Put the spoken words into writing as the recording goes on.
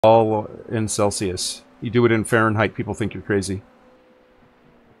all in Celsius. You do it in Fahrenheit, people think you're crazy.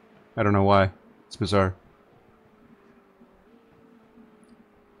 I don't know why. It's bizarre.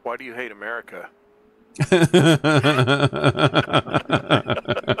 Why do you hate America?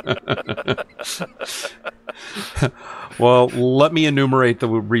 Well, let me enumerate the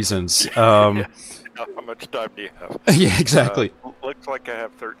reasons. Yeah. How much time do you have? Yeah, exactly. Looks like I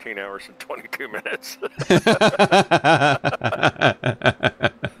have 13 hours and 22 minutes.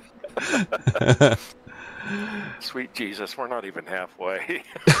 Sweet Jesus, we're not even halfway.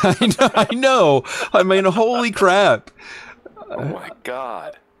 I know. I mean, holy crap. Oh my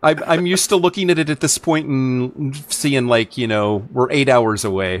God. I'm used to looking at it at this point and seeing, like, you know, we're 8 hours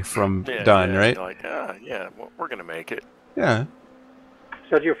away from done, right? You're like, yeah, we're going to make it. Yeah. Is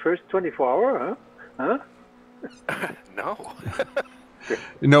that your first 24-hour, huh? No.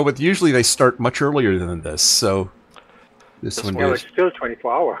 No, but usually they start much earlier than this, so this one Yeah, goes. it's still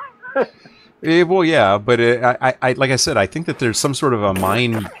 24-hour. Well, yeah, but I like I said, I think that there's some sort of a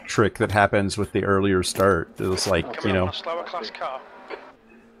mind trick that happens with the earlier start. It's like, you know. A slower class car.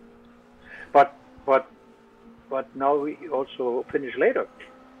 But now we also finish later.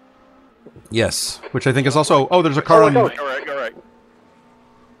 Yes, which I think is also. Oh, there's a car on. no. All right.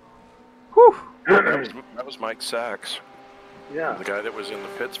 Whew. That was Mike Sachs, Yeah. the guy that was in the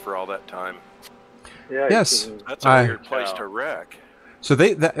pits for all that time. Yeah. Yes. That's a weird place to wreck. So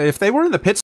if they were in the pits